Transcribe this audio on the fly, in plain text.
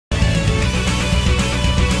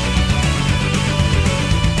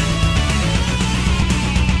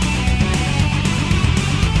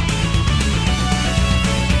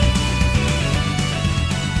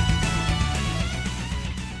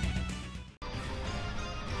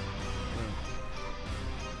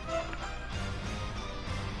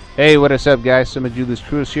Hey, what is up, guys? Soma Julius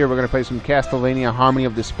Cruz here. We're going to play some Castlevania Harmony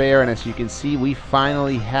of Despair, and as you can see, we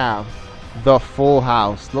finally have the full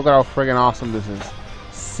house. Look at how friggin' awesome this is.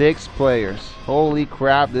 6 players. Holy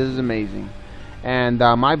crap, this is amazing. And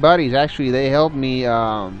my buddies, actually, they helped me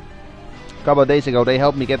a couple of days ago. They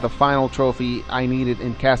helped me get the final trophy I needed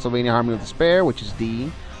in Castlevania Harmony of Despair, which is the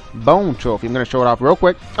Bone Trophy. I'm going to show it off real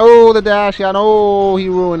quick. Oh, the dash shot. Oh, he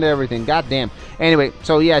ruined everything. God damn. Anyway,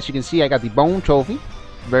 so yeah, as you can see, I got the Bone Trophy.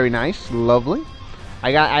 Very nice, lovely.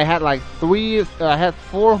 I had like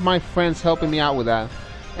 4 of my friends helping me out with that,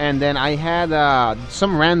 and then I had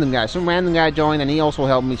some random guy joined, and he also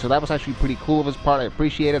helped me. So that was actually pretty cool of his part. I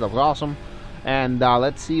appreciate it. That was awesome. And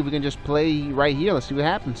let's see if we can just play right here. Let's see what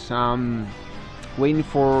happens. Waiting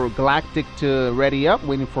for Galactic to ready up.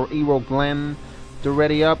 Waiting for Ero Glenn to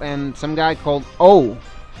ready up, and some guy called O.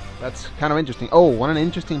 That's kind of interesting. Oh, what an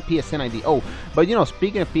interesting PSN ID. Oh, but you know,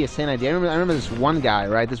 speaking of PSN ID, I remember this one guy,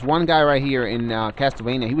 right? This one guy right here in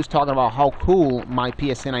Castlevania. He was talking about how cool my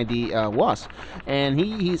PSN ID was, and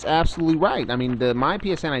he's absolutely right. I mean, my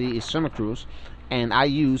PSN ID is Soma Cruz, and I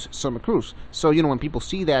use Soma Cruz. So you know, when people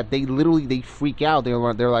see that, they freak out. They're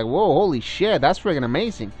like, whoa, holy shit, that's freaking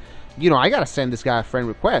amazing. You know, I gotta send this guy a friend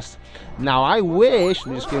request. Now, I wish,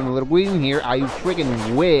 I'm just giving a little greeting here, I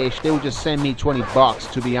freaking wish they would just send me 20 bucks,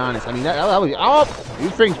 to be honest. I mean, that would be, oh, are you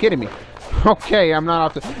freaking kidding me? Okay, I'm not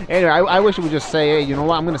off to, anyway, I wish it would just say, hey, you know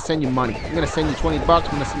what, I'm gonna send you money. I'm gonna send you 20 bucks,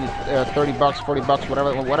 I'm gonna send you 30 bucks, 40 bucks,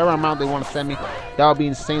 whatever amount they want to send me. That would be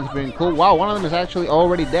insane, it's very cool. Wow, one of them is actually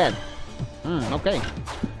already dead. Okay.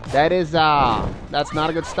 That is, that's not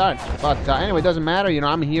a good start. But anyway, it doesn't matter. You know,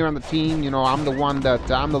 I'm here on the team. You know, I'm the one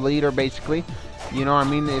that, I'm the leader, basically. You know what I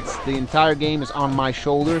mean? It's the entire game is on my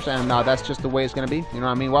shoulders, and that's just the way it's going to be. You know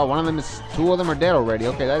what I mean? Well, two of them are dead already.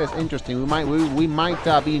 Okay, that is interesting. We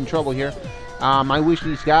might be in trouble here. I wish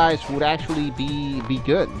these guys would actually be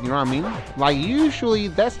good. You know what I mean? Like, usually,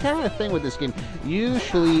 that's kind of the thing with this game.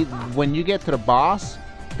 Usually, when you get to the boss,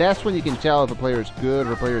 that's when you can tell if a player is good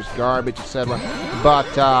or a player is garbage, etc.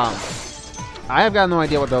 But I have got no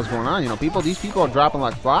idea what the hell's going on. You know, these people are dropping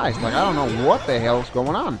like flies. Like, I don't know what the hell's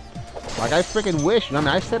going on. Like, I freaking wish. I mean,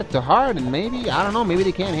 I set it to hard, and maybe, I don't know, maybe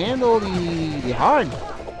they can't handle the hard.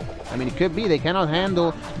 I mean, it could be they cannot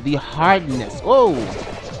handle the hardness. Whoa!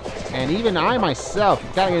 And even I myself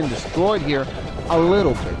kind of getting destroyed here a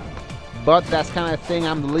little bit. But that's kind of the thing.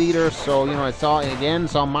 I'm the leader, so you know it's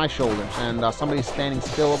on my shoulders. And somebody's standing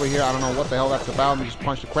still over here. I don't know what the hell that's about. Let me just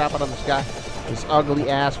punch the crap out of this guy. This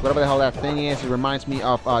ugly ass, whatever the hell that thing is. It reminds me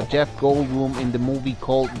of Jeff Goldblum in the movie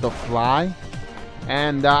called The Fly.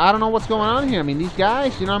 And I don't know what's going on here. I mean, these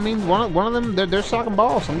guys, you know what I mean? One of them, they're sucking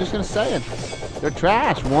balls. I'm just gonna say it. They're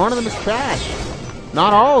trash. One of them is trash.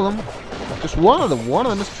 Not all of them. Just one of them. One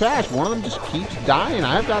of them is trash. One of them just keeps dying.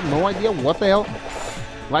 I've got no idea what the hell.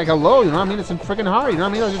 Like, hello, you know what I mean? It's freaking hard, you know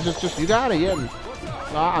what I mean? Just you got it, yeah.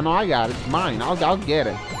 No, I got it. It's mine. I'll get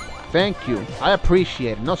it. Thank you. I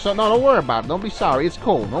appreciate it. No, don't worry about it. Don't be sorry. It's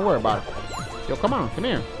cool. Don't worry about it. Yo, come on, come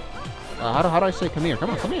here. How do I say come here? Come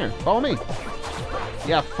on, come here. Follow me.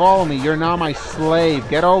 Yeah, follow me. You're now my slave.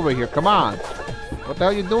 Get over here. Come on. What the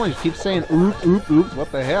hell are you doing? You keep saying oop, oop, oop. What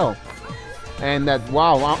the hell? And that,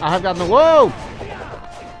 wow, I have got no, whoa!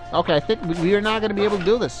 Okay, I think we are not going to be able to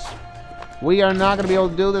do this. We are not going to be able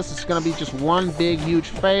to do this. It's going to be just one big, huge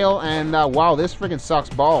fail. And, wow, this freaking sucks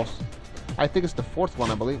balls. I think it's the 4th one,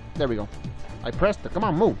 I believe. There we go. I pressed it. Come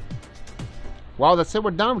on, move. Wow, that's it. We're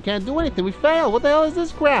done. We can't do anything. We failed. What the hell is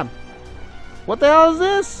this crap? What the hell is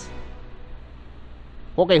this?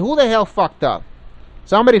 Okay, who the hell fucked up?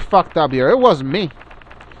 Somebody fucked up here. It wasn't me.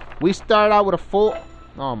 We started out with a full...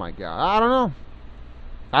 Oh, my God. I don't know.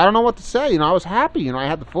 I don't know what to say. You know, I was happy. You know, I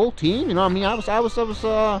had the full team. You know what I mean?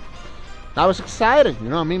 I was excited, you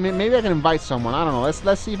know what I mean? Maybe I can invite someone. I don't know.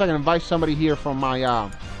 Let's see if I can invite somebody here from my,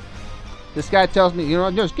 This guy tells me, you know,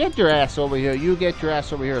 just get your ass over here. You get your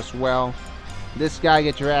ass over here as well. This guy,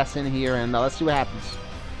 get your ass in here, and let's see what happens.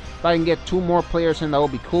 If I can get 2 more players in, that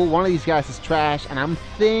would be cool. One of these guys is trash, and I'm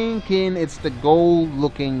thinking it's the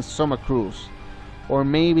gold-looking Soma Cruz. Or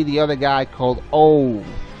maybe the other guy called O.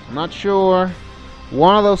 I'm not sure.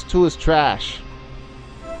 One of those 2 is trash.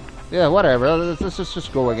 Yeah, whatever. Let's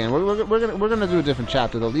just go again. We're gonna do a different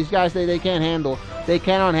chapter though. These guys they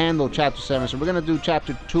cannot handle chapter 7. So we're gonna do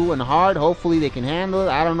chapter 2 and hard. Hopefully they can handle it.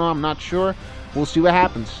 I don't know. I'm not sure. We'll see what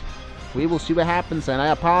happens. We will see what happens. And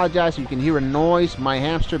I apologize. You can hear a noise. My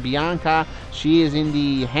hamster Bianca, she is in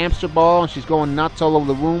the hamster ball and she's going nuts all over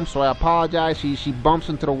the room. So I apologize. She bumps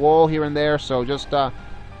into the wall here and there. So just I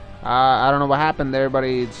don't know what happened there, but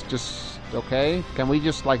it's just. Okay, can we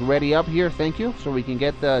just like ready up here? Thank you. So we can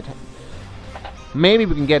get the maybe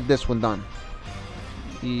we can get this one done.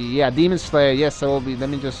 Yeah, Demon Slayer. Yes, I will be. Let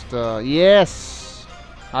me just. Yes,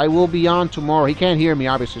 I will be on tomorrow. He can't hear me,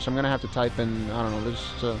 obviously, so I'm gonna have to type in. I don't know.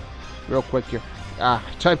 Just real quick here.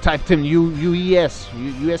 Typed in UES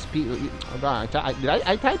USP.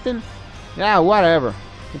 I typed in. Yeah, whatever.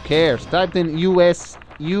 Who cares? Typed in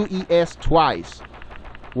UES twice.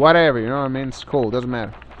 Whatever. You know what I mean? It's cool. Doesn't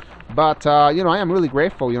matter. But you know, I am really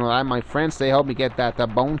grateful. You know, my friends, they helped me get that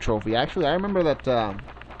bone trophy. Actually, I remember that.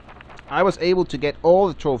 I was able to get all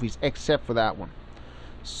the trophies except for that one.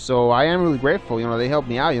 So I am really grateful. You know, they helped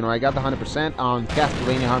me out. You know, I got the 100% on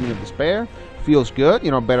Castlevania Harmony of Despair. Feels good.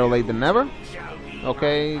 You know, better late than never.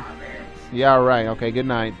 Okay. Yeah, right. Okay, good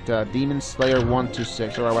night. Demon Slayer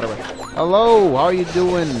 126. Alright, whatever. Hello, how are you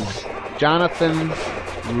doing? Jonathan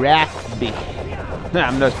Rathby.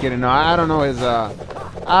 I'm just kidding. No, I don't know his, I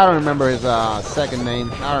don't remember his second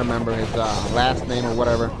name. I don't remember his last name or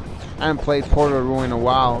whatever. I haven't played Portal of Ruin in a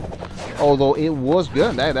while. Although it was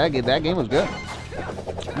good. That game was good.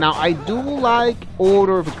 Now, I do like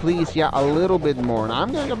Order of Ecclesia a little bit more. Now,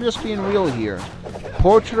 I'm just being real here.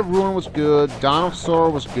 Portrait of Ruin was good. Dawn of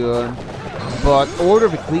Sorrow was good. But Order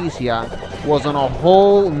of Ecclesia was on a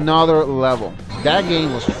whole nother level. That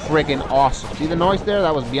game was freaking awesome. See the noise there?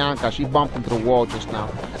 That was Bianca. She bumped into the wall just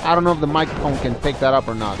now. I don't know if the microphone can pick that up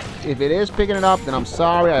or not. If it is picking it up, then I'm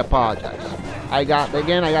sorry. I apologize. I got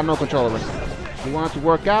no control over it. She wanted to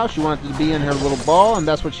work out, she wanted to be in her little ball, and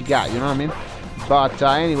that's what she got, you know what I mean? But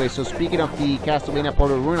anyway, so speaking of the Castlevania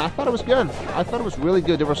Portal of Ruin, I thought it was good. I thought it was really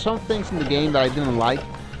good. There were some things in the game that I didn't like.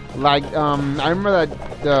 Like, I remember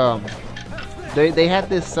that they had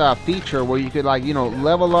this feature where you could, like, you know,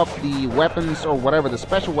 level up the weapons or whatever, the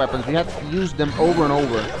special weapons. You had to use them over and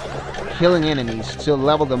over, killing enemies to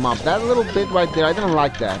level them up. That little bit right there, I didn't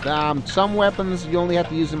like that. Some weapons, you only have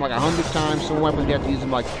to use them like 100 times. Some weapons, you have to use them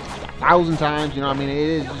like 1,000 times, you know what I mean? It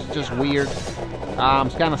is just weird.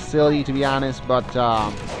 It's kind of silly, to be honest, but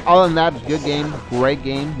other than that, it's a good game, great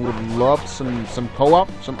game. Would have loved some co-op,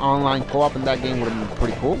 some online co-op in that game. Would have been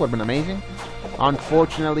pretty cool, would have been amazing.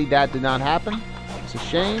 Unfortunately, that did not happen. It's a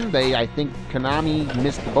shame. I think Konami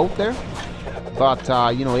missed the boat there. But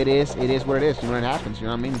you know, it is what it is. You know, it happens. You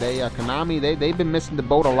know what I mean? Konami, they've been missing the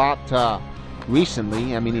boat a lot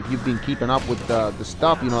recently. I mean, if you've been keeping up with the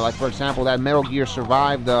stuff, you know, like for example, that Metal Gear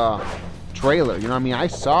Survive trailer. You know what I mean? I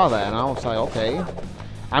saw that and I was like, okay.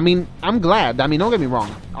 I mean, I'm glad. I mean, don't get me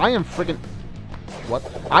wrong. I am freaking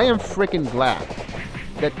glad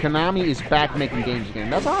that Konami is back making games again.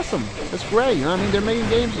 That's awesome. That's great. You know what I mean? They're making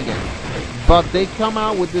games again. But they come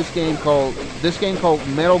out with this game called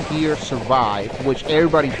Metal Gear Survive, which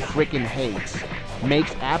everybody freaking hates.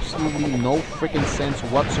 Makes absolutely no freaking sense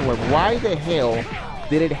whatsoever. Why the hell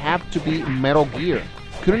did it have to be Metal Gear?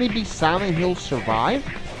 Couldn't it be Silent Hill Survive?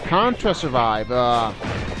 Contra Survive,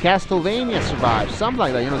 Castlevania Survive, something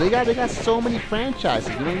like that. You know, they got so many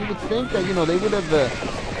franchises. You know, you would think that, you know, they would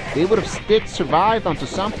have stick Survive onto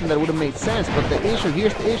something that would have made sense. But here's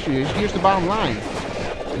the bottom line.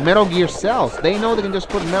 Metal Gear sells. They know they can just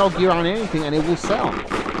put Metal Gear on anything and it will sell.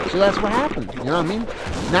 So that's what happened. You know what I mean?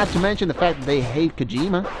 Not to mention the fact that they hate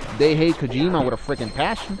Kojima. They hate Kojima with a freaking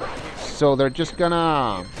passion. So they're just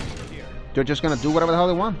gonna do whatever the hell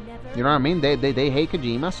they want. You know what I mean? They hate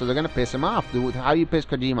Kojima, so they're gonna piss him off. How do you piss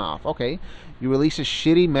Kojima off? Okay, you release a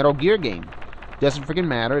shitty Metal Gear game. Doesn't freaking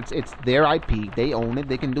matter. It's their IP. They own it.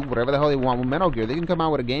 They can do whatever the hell they want with Metal Gear. They can come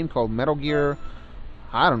out with a game called Metal Gear.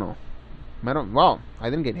 I don't know. Well, I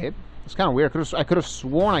didn't get hit. It's kind of weird. I could have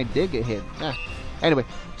sworn I did get hit. Anyway,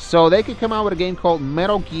 so they could come out with a game called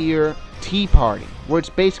Metal Gear Tea Party, where it's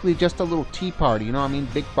basically just a little tea party. You know what I mean?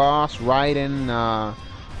 Big Boss, Raiden,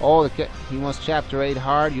 he wants Chapter 8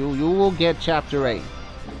 hard. You will get Chapter 8.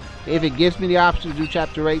 If it gives me the option to do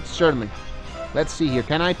Chapter 8, certainly. Let's see here.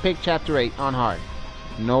 Can I pick Chapter 8 on hard?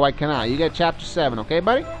 No, I cannot. You get Chapter 7, okay,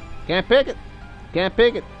 buddy? Can't pick it. Can't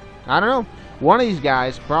pick it. I don't know. One of these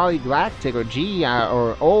guys, probably Galactic or G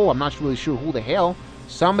or O, I'm not really sure who the hell.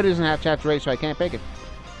 Somebody doesn't have Chapter 8, so I can't pick it.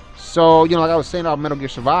 So, you know, like I was saying about Metal Gear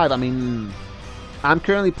Survive, I mean, I'm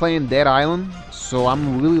currently playing Dead Island, so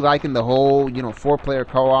I'm really liking the whole, you know, 4-player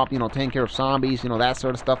co-op, you know, taking care of zombies, you know, that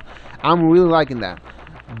sort of stuff. I'm really liking that.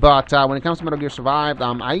 But when it comes to Metal Gear Survive,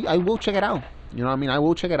 I will check it out. You know what I mean? I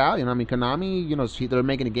will check it out. You know what I mean? Konami, you know, they're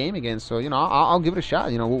making a game again, so, you know, I'll give it a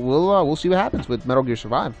shot. You know, we'll see what happens with Metal Gear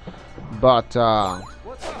Survive. But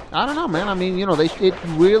I don't know, man. I mean, you know, it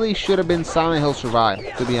really should have been Silent Hill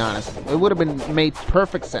Survive, to be honest. It would have been made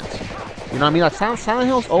perfect sense. You know what I mean? Like Silent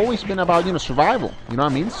Hill's always been about, you know, survival. You know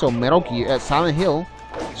what I mean? So Metal Gear, Silent Hill,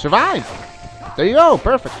 survive. There you go,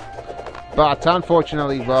 perfect. But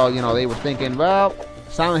unfortunately, well, you know, they were thinking, well,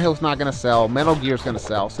 Silent Hill's not gonna sell. Metal Gear's gonna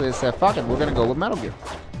sell. So they said, fuck it, we're gonna go with Metal Gear.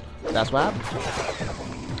 That's what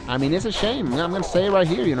happened. I mean, it's a shame. I'm gonna say it right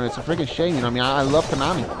here. You know, it's a freaking shame. You know, what I mean, I love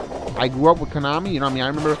Konami. I grew up with Konami. You know, what I mean, I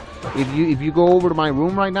remember if you go over to my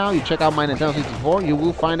room right now, you check out my Nintendo 64, you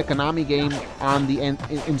will find a Konami game on the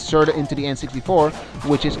inserted into the N64,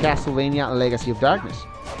 which is Castlevania Legacy of Darkness.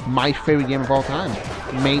 My favorite game of all time.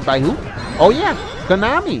 Made by who? Oh yeah,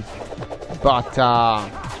 Konami. But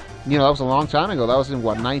you know, that was a long time ago. That was in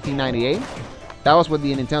what, 1998? That was when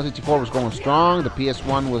the Nintendo 64 was going strong. The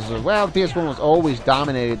PS1 was, well, the PS1 was always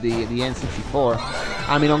dominated the N64.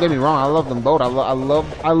 I mean, don't get me wrong, I love them both. I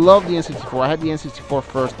love the N64. I had the N64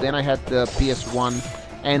 first, then I had the PS1,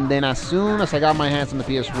 and then as soon as I got my hands on the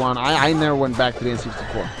PS1, I never went back to the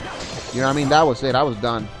N64. You know what I mean? That was it. I was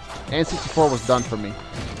done. N64 was done for me.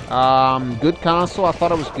 Good console. I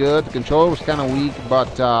thought it was good. The controller was kind of weak,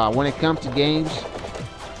 but when it comes to games,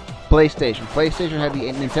 PlayStation had the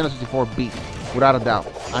Nintendo 64 beat. Without a doubt.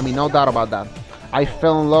 I mean, no doubt about that. I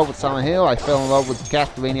fell in love with Silent Hill. I fell in love with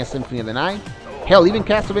Castlevania Symphony of the Night. Hell, even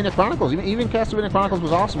Castlevania Chronicles. Even Castlevania Chronicles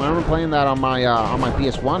was awesome. I remember playing that on my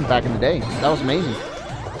PS1 back in the day. That was amazing.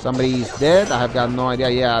 Somebody's dead. I have got no idea.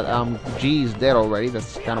 Yeah, G is dead already.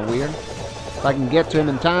 That's kind of weird. If I can get to him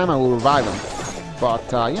in time, I will revive him.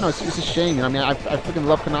 But, you know, it's a shame. You know, I mean, I freaking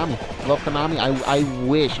love Konami. Love Konami.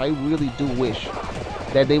 I really do wish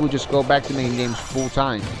that they would just go back to making games full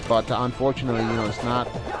time, but unfortunately, you know, it's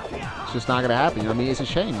just not gonna happen. You know what I mean? It's a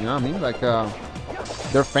shame. You know what I mean? Like,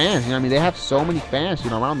 they're fans. You know what I mean? They have so many fans, you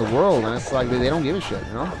know, around the world, and it's like they don't give a shit.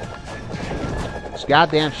 You know? It's a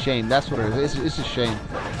goddamn shame. That's what it is. It's a shame.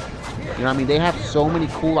 You know what I mean? They have so many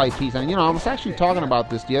cool IPs, and you know, I was actually talking about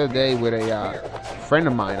this the other day with a friend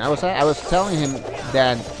of mine. I was telling him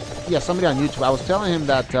that, yeah, somebody on YouTube. I was telling him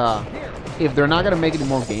that if they're not gonna make any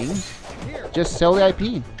more games, just sell the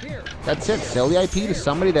IP. That's it. Sell the IP to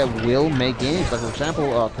somebody that will make games. Like, for example,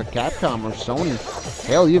 Capcom or Sony.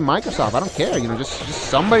 Hell, even Microsoft. I don't care. You know, just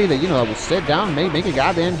somebody that, you know, will sit down and make a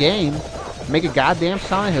goddamn game. Make a goddamn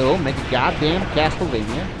Silent Hill. Make a goddamn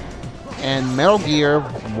Castlevania. And Metal Gear,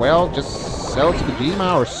 well, just sell it to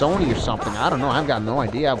Kojima or Sony or something. I don't know. I've got no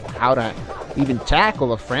idea how to even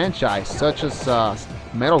tackle a franchise such as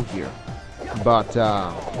Metal Gear. But,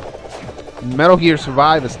 Metal Gear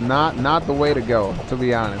Survive is not the way to go, to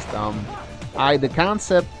be honest. The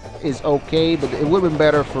concept is okay, but it would have been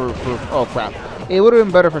better for oh crap, it would have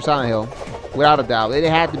been better for Silent Hill, without a doubt. It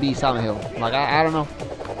had to be Silent Hill. Like, I don't know.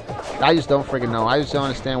 I just don't freaking know. I just don't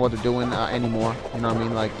understand what they're doing anymore. You know what I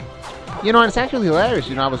mean? Like, you know, and it's actually hilarious.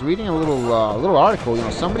 You know, I was reading a little article. You know,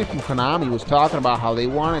 somebody from Konami was talking about how they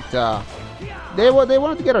wanted they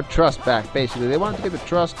wanted to get our trust back, basically. They wanted to get the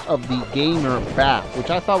trust of the gamer back, which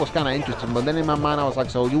I thought was kind of interesting. But then in my mind, I was like,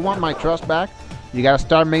 so you want my trust back? You got to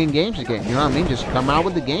start making games again. You know what I mean? Just come out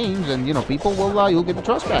with the games, and you know, people will you'll get the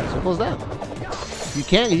trust back. Simple as that. You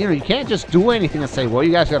can't just do anything and say, well,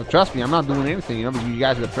 you guys got to trust me. I'm not doing anything. You know, but you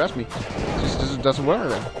guys got to trust me. It just doesn't work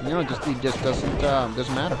like that. You know, it just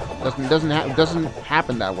doesn't matter. It doesn't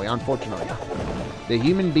happen that way, unfortunately. The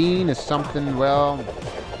human being is something, well,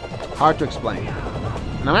 hard to explain.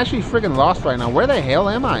 And I'm actually freaking lost right now. Where the hell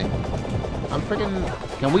am I? I'm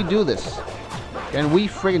freaking... Can we do this? Can we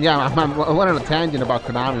freaking... Yeah, I went on a tangent about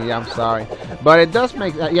Konami. Yeah, I'm sorry. But it does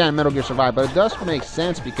make... yeah, Metal Gear Survive. But it does make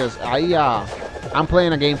sense because I'm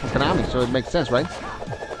playing a game for Konami, so it makes sense, right?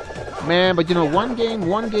 Man, but you know, one game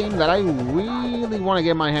that I really want to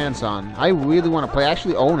get my hands on. I really want to play. I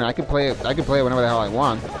actually own it. I can play it whenever the hell I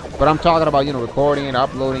want. But I'm talking about, you know, recording it,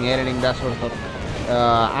 uploading, editing, that sort of stuff.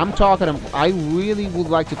 I really would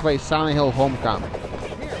like to play Silent Hill Homecoming.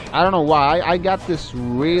 I don't know why. I got this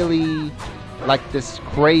really, like, this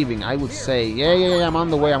craving, I would say. Yeah, I'm on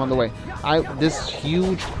the way. This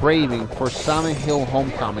huge craving for Silent Hill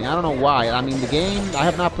Homecoming. I don't know why. I mean, the game, I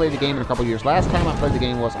have not played the game in a couple years. Last time I played the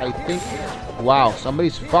game was, I think, wow,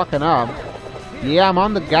 somebody's fucking up. Yeah, I'm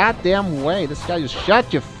on the goddamn way. This guy just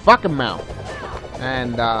shut your fucking mouth.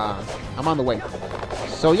 And, I'm on the way.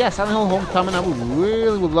 So yeah, Silent Hill Homecoming, I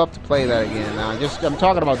would love to play that again. I'm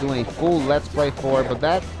talking about doing a full Let's Play for it, but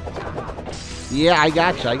that... Yeah, I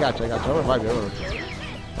got you. I'll revive you.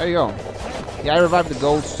 There you go. Yeah, I revived the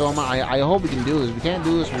gold Soma. I hope we can do this. If we can't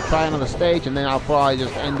do this, we'll try another stage, and then I'll probably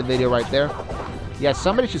just end the video right there. Yeah,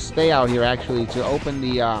 somebody should stay out here, actually, to open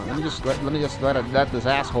the... let me just let this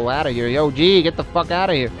asshole out of here. Yo, G, get the fuck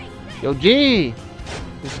out of here. Yo, G!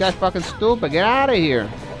 This guy's fucking stupid. Get out of here.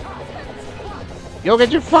 Yo,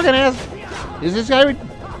 get your fucking ass... Is this guy...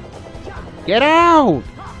 Get out!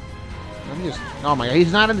 I'm just... Oh my god,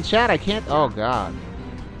 he's not in the chat. I can't... Oh god.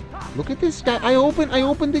 Look at this guy. I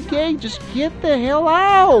opened the gate. Just get the hell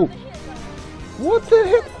out! What the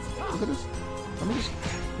heck? Look at this. Let me just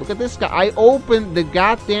look at this guy. I opened the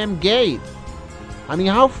goddamn gate. I mean,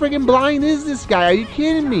 how friggin' blind is this guy? Are you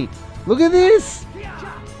kidding me? Look at this.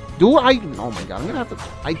 Oh my god, I'm gonna have to.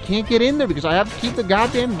 I can't get in there because I have to keep the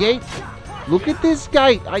goddamn gate. Look at this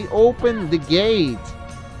guy. I opened the gate.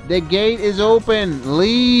 The gate is open.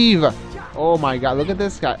 Leave. Oh my god, look at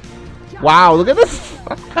this guy. Wow, look at this.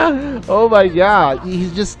 Oh my god,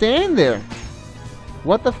 he's just standing there.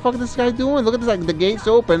 What the fuck is this guy doing? Look at this, like, the gate's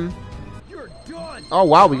open. Oh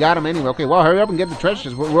wow, we got him anyway. Okay, well, hurry up and get the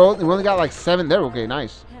treasures. We only got like 7 there. Okay,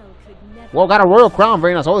 nice. Well, got a royal crown.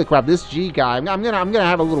 Very nice. Holy crap, this G guy. I'm gonna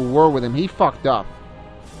have a little war with him. He fucked up.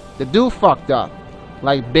 The dude fucked up,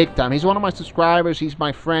 like big time. He's one of my subscribers. He's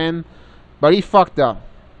my friend, but he fucked up,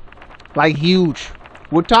 like huge.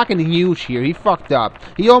 We're talking huge here. He fucked up.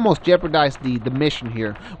 He almost jeopardized the mission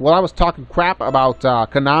here. While I was talking crap about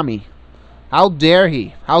Konami. How dare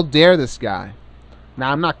he? How dare this guy?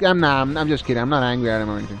 Nah, I'm just kidding. I'm not angry at him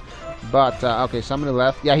or anything. But, okay, somebody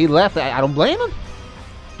left. Yeah, he left. I don't blame him.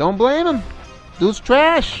 Don't blame him. Dude's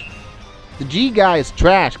trash. The G guy is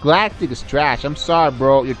trash. Galactic is trash. I'm sorry,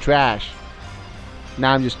 bro. You're trash.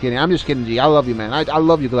 Nah, I'm just kidding. I'm just kidding, G. I love you, man. I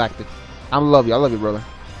love you, Galactic. I love you. I love you, brother.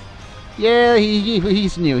 Yeah,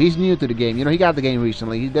 he's new. He's new to the game. You know, he got the game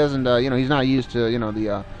recently. He doesn't, you know, he's not used to, you know,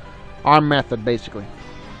 the our method, basically.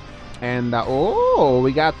 And oh,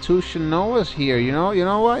 we got 2 Shinoas here. You know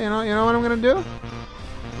what I'm gonna do?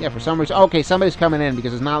 Yeah, for some reason. Okay, somebody's coming in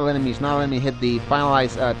because it's not letting me hit the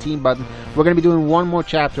finalize team button. We're gonna be doing one more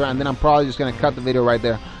chapter, and then I'm probably just gonna cut the video right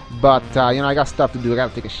there. But you know, I got stuff to do. I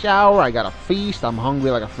gotta take a shower. I gotta feast. I'm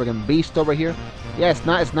hungry like a friggin' beast over here. Yeah,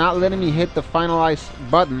 it's not letting me hit the finalize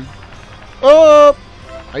button. Oh,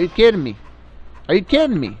 are you kidding me? Are you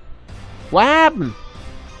kidding me? What happened?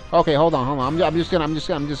 Okay, hold on. I'm just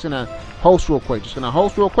gonna host real quick. Just gonna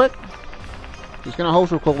host real quick.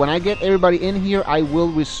 When I get everybody in here, I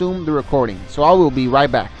will resume the recording. So I will be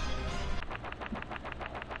right back.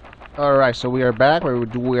 All right, so we are back.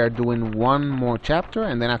 We are doing one more chapter,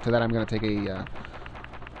 and then after that, I'm gonna take a.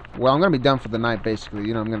 Well, I'm gonna be done for the night, basically.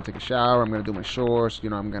 You know, I'm gonna take a shower. I'm gonna do my chores. You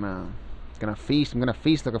know, I'm gonna feast. I'm gonna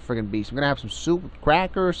feast like a friggin' beast. I'm gonna have some soup, with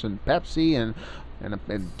crackers, and Pepsi, and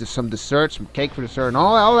some dessert, some cake for dessert, and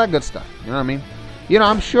all that good stuff. You know what I mean? You know,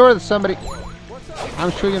 I'm sure, somebody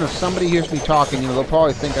hears me talking. You know, they'll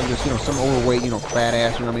probably think I'm just, you know, some overweight, you know, fat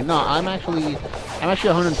ass. You know what I mean? No, I'm actually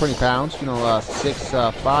 120 pounds. You know,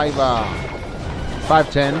 6'5",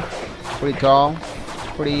 5'10", pretty tall,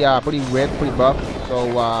 pretty ripped, pretty buff.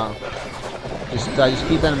 So just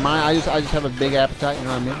keep that in mind. I just have a big appetite. You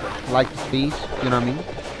know what I mean? I like to feast. You know what I mean?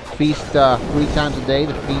 Feast 3 times a day.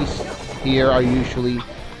 The feast here are usually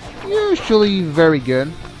very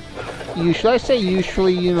good. Usually, I say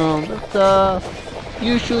usually, you know, but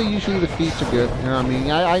usually the feasts are good. You know what I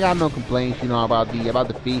mean? I got no complaints, you know, about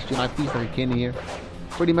the feast. You know, I feast like a kid here,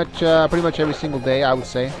 pretty much every single day. I would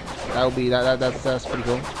say that's pretty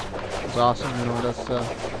cool. That's awesome. You know, that's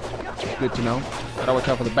good to know. Gotta watch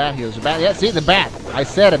out for the bat here. There's a bat. Yeah, see the bat. I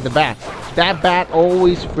said it. The bat. That bat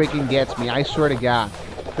always freaking gets me. I swear to God.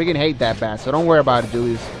 Freaking hate that bat. So don't worry about it,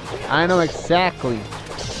 dudes. I know exactly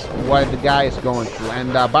what the guy is going through.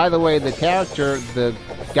 And by the way, the character, the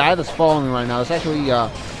guy that's following me right now, it's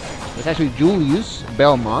actually Julius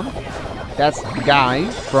Belmont. That's the guy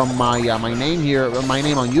from my name here, my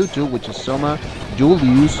name on YouTube, which is Soma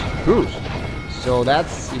Julius Cruz. So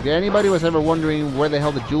that's, if anybody was ever wondering where the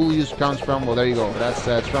hell the Julius comes from, well, there you go. That's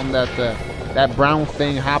it's from that brown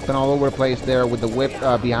thing hopping all over the place there with the whip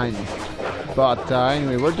behind me. But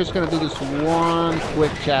anyway, we're just gonna do this one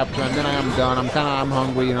quick chapter, and then I am done. I'm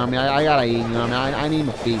hungry, you know what I mean? I gotta eat, you know what I mean? I need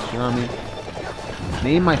my feast, you know what I mean?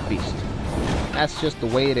 Need my feast. That's just the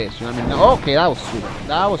way it is, you know what I mean? Okay, that was sweet.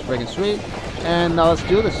 That was freaking sweet. And now let's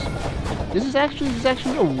do this. This is actually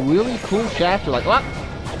a really cool chapter. Like what?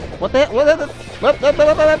 What the hell? What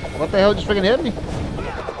the hell just freaking hit me?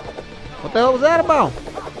 What the hell was that about?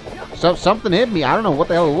 Something hit me. I don't know what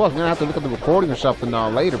the hell it was. I'm gonna have to look at the recording or something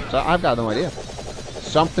later. Because I've got no idea.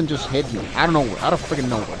 Something just hit me. I don't know where. I don't freaking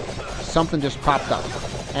know where. Something just popped up.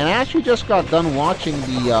 And I actually just got done watching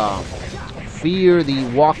the Fear the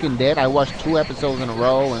Walking Dead. I watched 2 episodes in a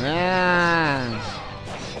row, and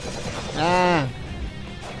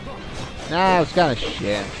it was kind of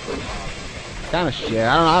shit.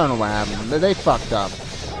 I don't know what happened. They fucked up.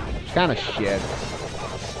 It's kind of shit.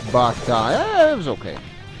 But yeah, it was okay.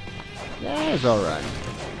 Yeah, it's alright.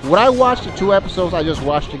 Would I watch the 2 episodes I just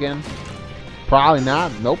watched again? Probably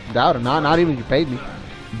not. Nope, doubt it. Not even if you paid me.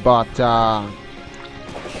 But that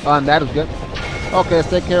was good. Okay, let's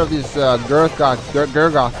take care of this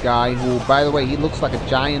Gurgoth guy, who, by the way, he looks like a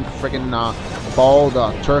giant freaking bald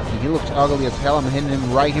turkey. He looks ugly as hell. I'm hitting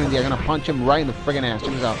him right here in the eye. I'm gonna punch him right in the friggin' ass.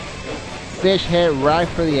 Check this out. Fish head right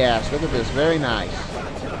for the ass. Look at this. Very nice.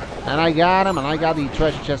 And I got him, and I got the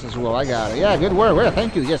treasure chest as well. I got it. Yeah, good work. Yeah,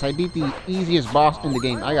 thank you. Yes, I beat the easiest boss in the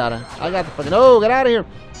game. I got it. I got the friggin'... Oh, get out of here.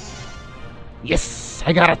 Yes,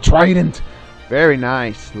 I got a trident. Very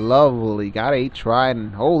nice. Lovely. Got a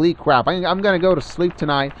trident. Holy crap. I'm going to go to sleep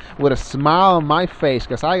tonight with a smile on my face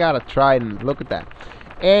because I got a trident. Look at that.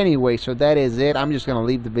 Anyway, so that is it. I'm just going to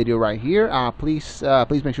leave the video right here. Please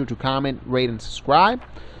make sure to comment, rate, and subscribe.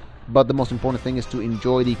 But the most important thing is to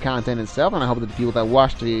enjoy the content itself. And I hope that the people that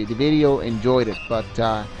watched the video enjoyed it.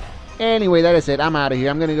 But anyway, that is it. I'm out of here.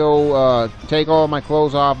 I'm going to go take all my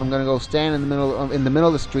clothes off. I'm going to go stand in the middle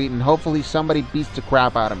of the street. And hopefully somebody beats the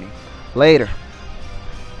crap out of me. Later.